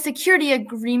are in a security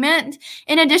agreement.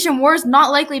 In addition, war is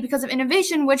not likely because of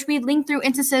innovation, which we link through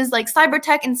instances like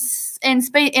cybertech and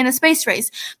in a space race.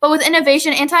 But with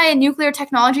innovation, anti-nuclear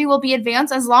technology will be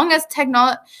advanced as long as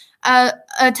technology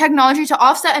to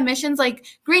offset emissions like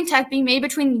green tech being made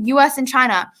between the U.S. and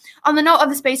China. On the note of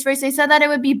the space race, they said that it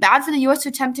would be bad for the U.S. to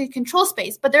attempt to control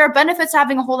space, but there are benefits to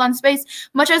having a hold on space,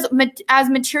 much as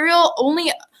material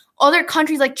only other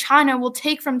countries like China will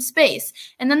take from space,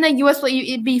 and then the U.S. will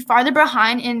be farther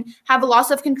behind and have a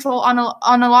loss of control on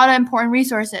a lot of important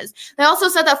resources. They also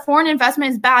said that foreign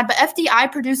investment is bad, but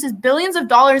FDI produces billions of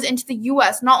dollars into the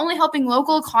U.S., not only helping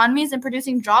local economies and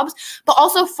producing jobs, but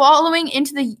also following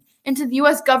into the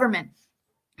U.S. government.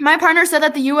 My partner said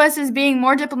that the U.S. is being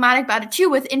more diplomatic about it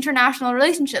too with international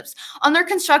relationships. On their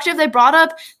constructive, they brought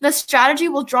up the strategy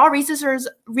will draw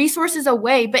resources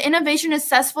away, but innovation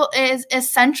is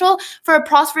essential for a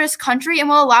prosperous country and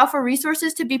will allow for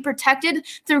resources to be protected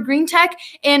through green tech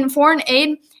and foreign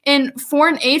aid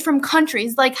from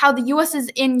countries, like how the U.S. is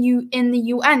in the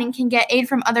UN and can get aid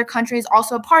from other countries,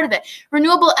 also a part of it.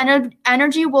 Renewable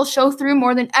energy will show through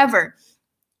more than ever.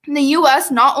 The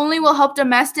U.S. not only will help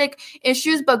domestic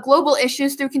issues, but global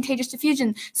issues through contagious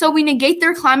diffusion. So we negate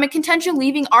their climate contention,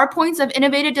 leaving our points of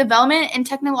innovative development and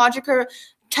technological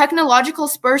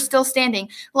spurs still standing.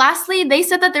 Lastly, they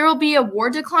said that there will be a war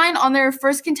decline on their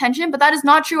first contention, but that is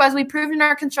not true, as we proved in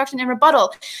our construction and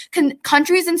rebuttal.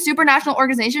 Countries and supranational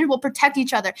organizations will protect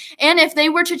each other. And if they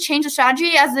were to change the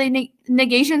strategy, as the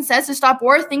negation says, to stop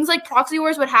war, things like proxy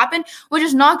wars would happen, which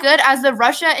is not good, as the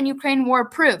Russia and Ukraine war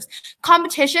proves.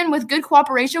 Competition with good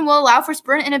cooperation will allow for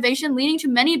spur and innovation, leading to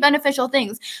many beneficial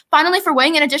things. Finally, for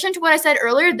Wang, in addition to what I said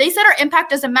earlier, they said our impact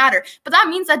doesn't matter, but that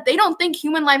means that they don't think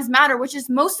human lives matter, which is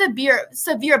most severe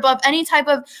above any type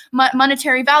of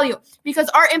monetary value, because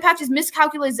our impact is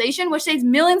miscalculation, which saves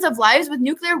millions of lives with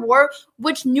nuclear war,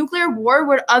 which nuclear war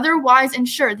would otherwise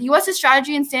ensure. The U.S.'s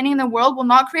strategy and standing in the world will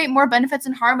not create more benefits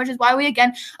than harm, which is why we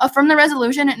again affirm the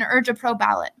resolution and urge a pro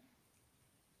ballot.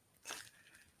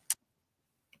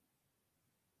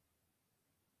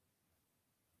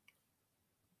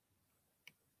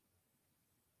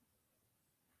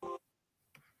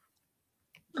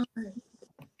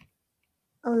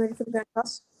 Are we ready for the grand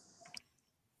toss?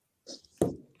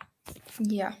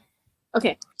 Yeah.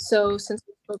 Okay, so since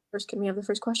we spoke first, can we have the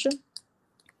first question?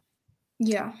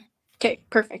 Yeah. Okay,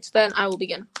 perfect. Then I will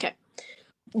begin. Okay.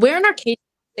 Where in our case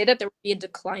say that there will be a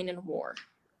decline in war?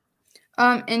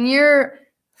 In your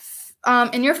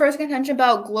first contention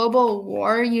about global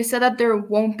war, you said that there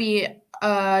won't be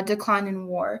a decline in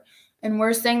war, and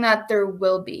we're saying that there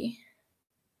will be.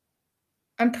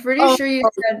 I'm pretty sure you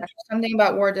said something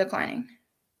about war declining.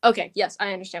 Okay, yes,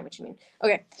 I understand what you mean.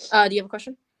 Okay, do you have a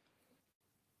question?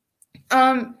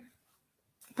 Pardon,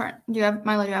 do you have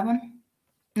one?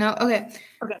 No? Okay.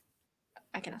 Okay.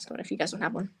 I can ask one if you guys don't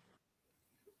have one.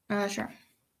 Sure.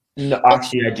 No,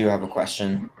 actually, I do have a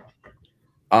question.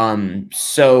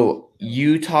 So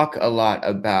you talk a lot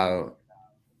about.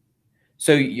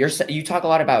 So you talk a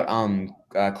lot about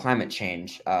climate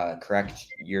change, correct?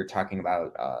 You're talking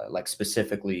about like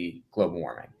specifically global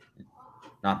warming,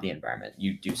 not the environment.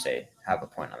 You do have a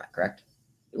point on that, correct?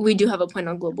 We do have a point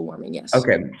on global warming, yes.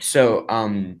 Okay. So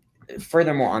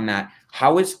furthermore on that,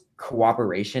 how is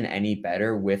cooperation any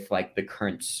better with like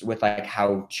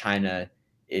how China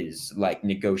is like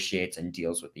negotiates and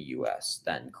deals with the U.S.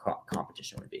 than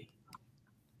competition would be?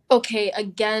 Okay,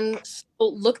 again, so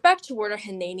look back toward our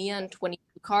Hanania and 22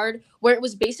 card, where it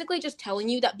was basically just telling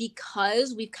you that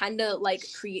because we've kind of like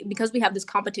because we have this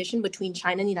competition between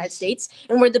China and the United States,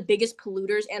 and we're the biggest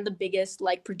polluters and the biggest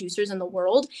like producers in the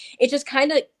world, it just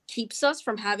kind of keeps us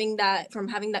from having that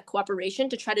cooperation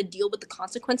to try to deal with the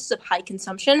consequences of high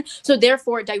consumption. So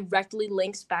therefore, it directly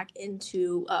links back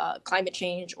into climate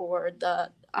change or the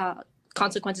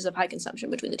consequences of high consumption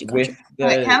between the two countries. Can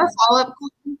I have a follow-up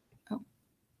question?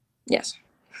 Yes.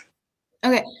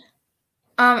 Okay.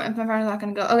 If my friend's not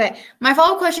going to go. Okay. My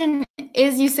follow-up question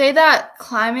is, you say that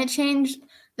climate change,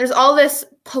 there's all this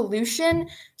pollution.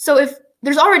 So if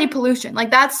there's already pollution, like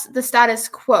that's the status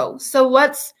quo. So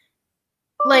what's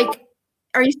like,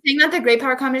 Are you saying that the great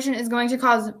power competition is going to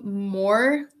cause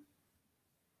more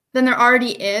than there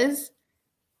already is?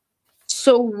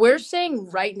 So we're saying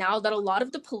right now that a lot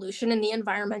of the pollution and the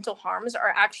environmental harms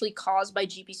are actually caused by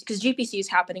GPC, because GPC is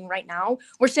happening right now.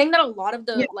 We're saying that a lot of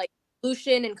the like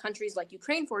pollution in countries like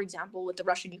Ukraine, for example, with the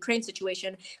Russian-Ukraine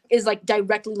situation, is like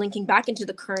directly linking back into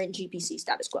the current GPC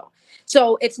status quo.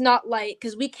 So it's not like,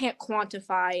 because we can't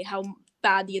quantify how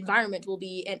bad the environment will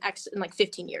be in like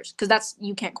 15 years, because that's,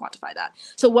 you can't quantify that.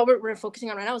 So what we're focusing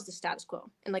on right now is the status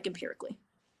quo and like empirically.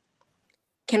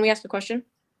 Can we ask a question?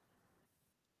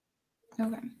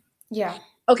 Okay. Yeah.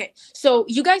 Okay, so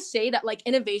you guys say that like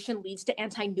innovation leads to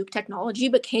anti-nuke technology,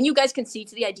 but can you guys concede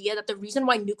to the idea that the reason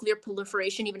why nuclear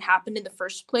proliferation even happened in the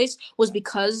first place was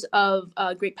because of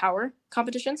great power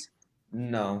competitions?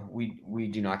 No, we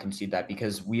do not concede that,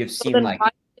 because we have So seen then, like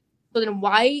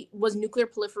why was nuclear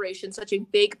proliferation such a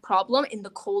big problem in the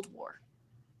Cold War?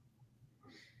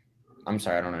 I'm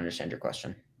sorry, I don't understand your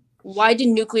question. Why did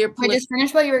nuclear Wait, proliferation? just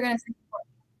finish what you were gonna say.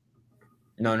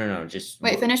 No, just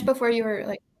Wait, finish before you were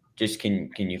like. Just can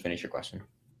you finish your question?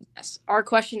 Yes, our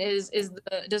question is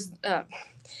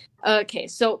okay,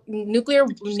 so nuclear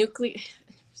proliferation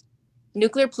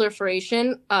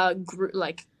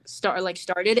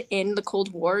started in the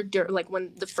Cold War, like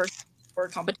when the first war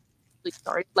competition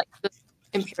started, like the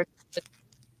empirical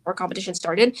war competition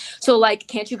started. So like,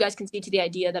 can't you guys concede to the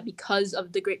idea that because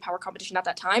of the great power competition at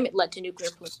that time, it led to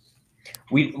nuclear proliferation?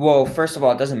 Well, first of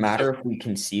all, it doesn't matter if we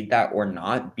concede that or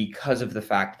not, because of the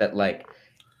fact that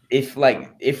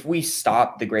if we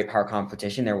stop the great power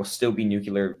competition, there will still be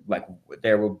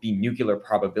there will be nuclear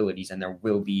probabilities, and there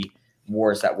will be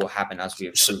wars that will happen, as we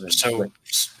have proven. So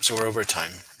we're over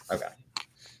time. Okay.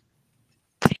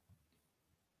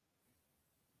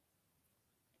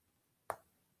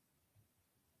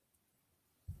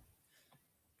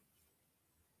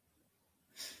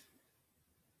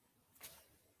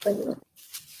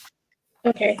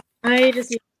 Okay, I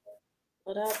just need to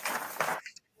pull it up.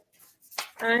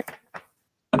 I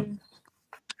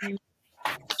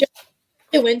just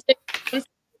went to for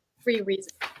 3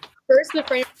 reasons. First, the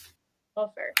framework of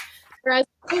welfare. Whereas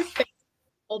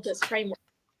this framework,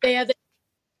 they have the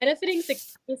benefiting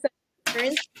security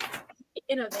sectors,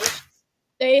 innovation.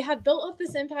 They have built up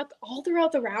this impact all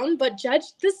throughout the round, but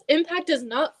Judge, this impact does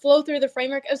not flow through the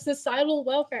framework of societal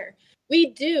welfare. We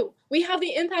do. We have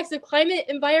the impacts of climate,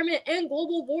 environment, and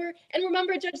global war. And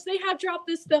remember, Judge, they have dropped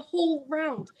this the whole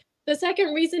round. The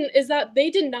second reason is that they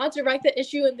did not direct the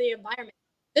issue in the environment.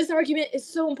 This argument is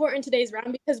so important in today's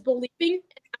round because believing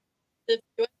the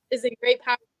US is in great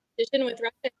power competition with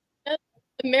Russia and China,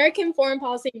 American foreign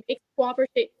policy makes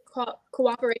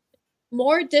cooperation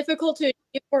more difficult to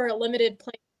achieve for a limited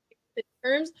plan in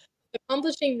terms of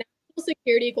accomplishing national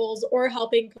security goals or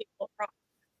helping people abroad.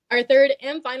 Our third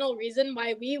and final reason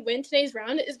why we win today's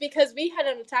round is because we had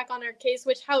an attack on our case,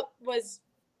 which was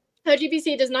how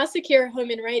GPC does not secure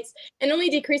human rights and only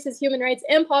decreases human rights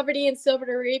and poverty in Saudi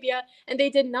Arabia, and they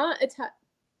did not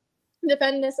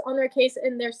defend this on their case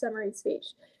in their summary speech.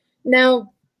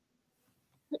 Now,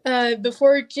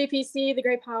 before GPC, the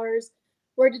great powers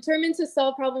were determined to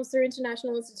solve problems through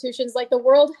international institutions like the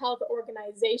World Health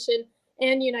Organization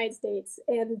and United States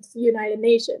and United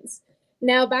Nations.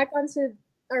 Now, back onto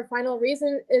our final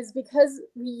reason is because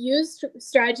we used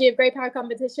strategy of great power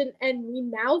competition, and we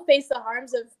now face the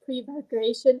harms of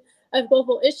proliferation of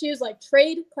global issues like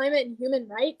trade, climate, and human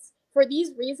rights. For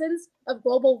these reasons of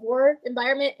global war,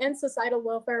 environment, and societal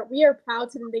welfare, we are proud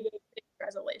to negate this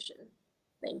resolution.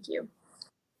 Thank you.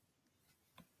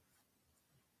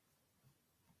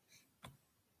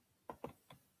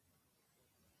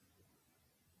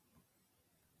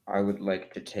 I would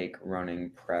like to take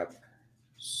running prep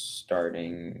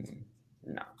starting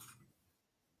now.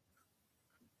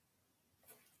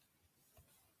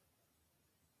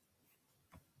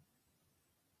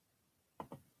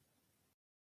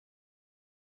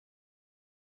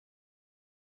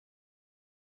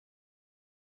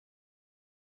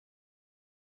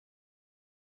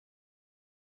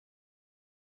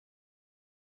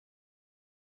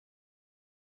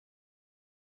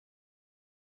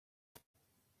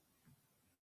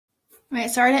 Wait,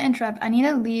 sorry to interrupt. I need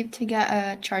to leave to get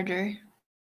a charger.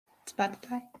 It's about to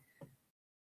die.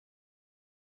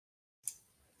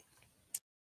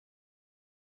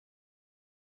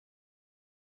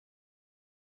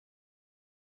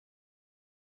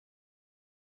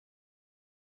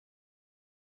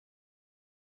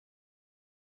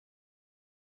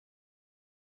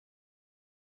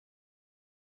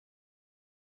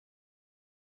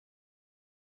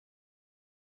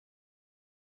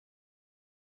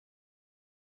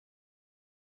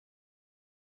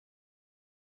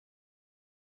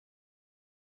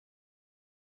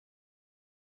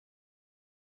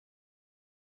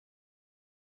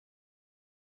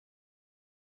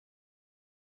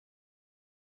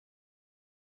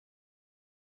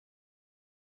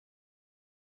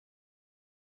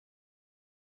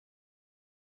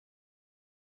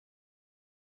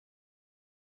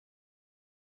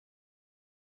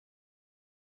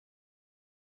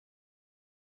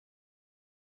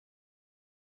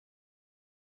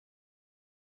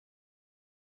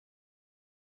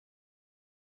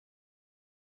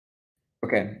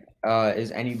 Okay.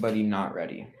 Is anybody not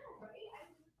ready?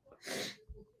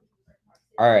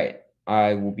 All right.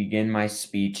 I will begin my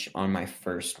speech on my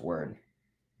first word.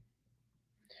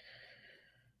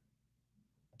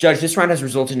 Judge, this round has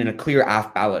resulted in a clear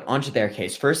AF ballot. Onto their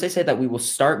case. First, they said that we will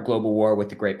start global war with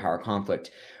the great power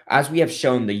conflict. As we have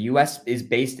shown, the U.S. is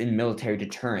based in military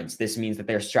deterrence. This means that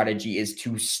their strategy is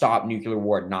to stop nuclear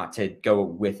war, not to go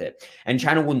with it. And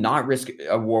China will not risk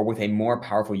a war with a more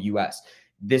powerful U.S.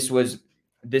 This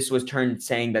was turned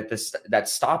saying that that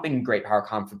stopping great power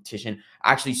competition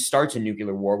actually starts a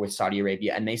nuclear war with Saudi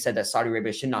Arabia. And they said that Saudi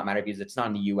Arabia should not matter because it's not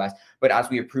in the U.S. But as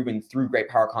we have proven through great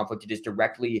power conflict, it is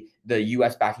directly the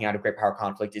U.S. backing out of great power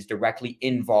conflict is directly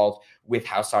involved with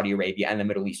how Saudi Arabia and the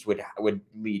Middle East would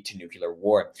lead to nuclear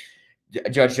war.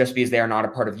 Judge, just because they are not a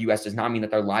part of the U.S. does not mean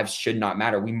that their lives should not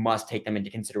matter. We must take them into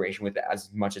consideration with as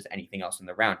much as anything else in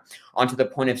the round. On to the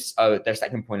point of their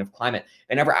second point of climate.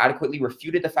 They never adequately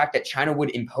refuted the fact that China would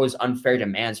impose unfair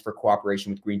demands for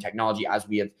cooperation with green technology, as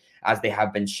they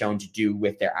have been shown to do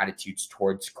with their attitudes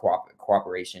towards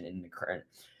cooperation in the current.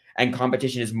 And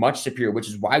competition is much superior, which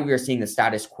is why we are seeing the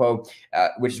status quo,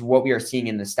 which is what we are seeing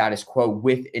in the status quo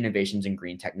with innovations in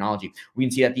green technology. We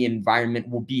can see that the environment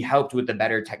will be helped with the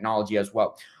better technology as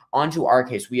well. On to our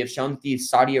case, we have shown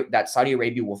that Saudi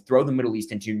Arabia will throw the Middle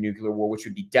East into nuclear war, which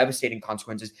would be devastating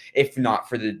consequences if not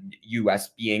for the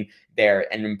U.S. being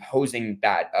there and imposing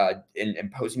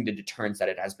the deterrence that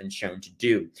it has been shown to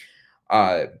do.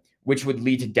 Which would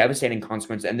lead to devastating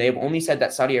consequences. And they have only said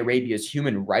that Saudi Arabia's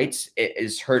human rights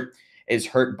is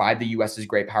hurt by the U.S.'s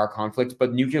great power conflict,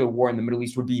 but nuclear war in the Middle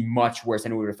East would be much worse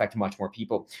and it would affect much more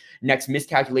people. Next,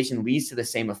 miscalculation leads to the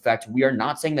same effect. We are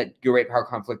not saying that great power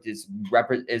conflict is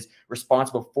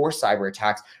responsible for cyber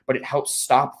attacks, but it helps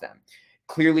stop them.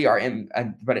 Clearly,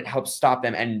 but it helps stop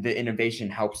them, and the innovation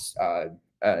helps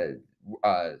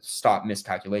stop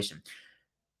miscalculation.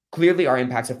 Clearly, our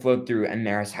impacts have flowed through and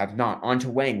theirs have not. On to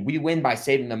weighing. We win by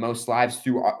saving the most lives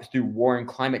through war and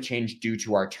climate change due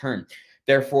to our turn.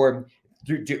 Therefore,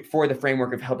 for the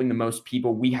framework of helping the most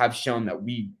people, we have shown that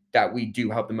we do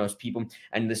help the most people.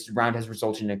 And this round has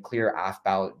resulted in a clear AF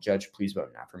ballot. Judge, please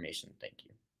vote in affirmation. Thank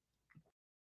you.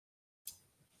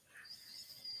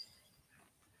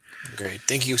 Great.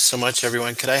 Thank you so much,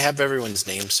 everyone. Could I have everyone's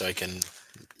name so I can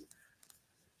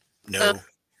know?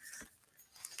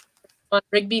 On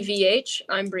Rigby VH,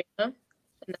 I'm Brianna.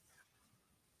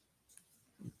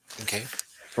 Okay.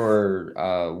 For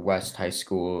West High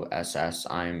School SS,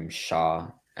 I'm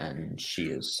Shaw, and she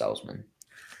is Salesman.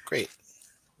 Great.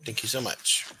 Thank you so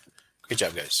much. Great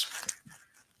job, guys.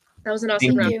 That was an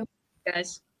awesome round, you.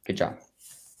 guys. Good job.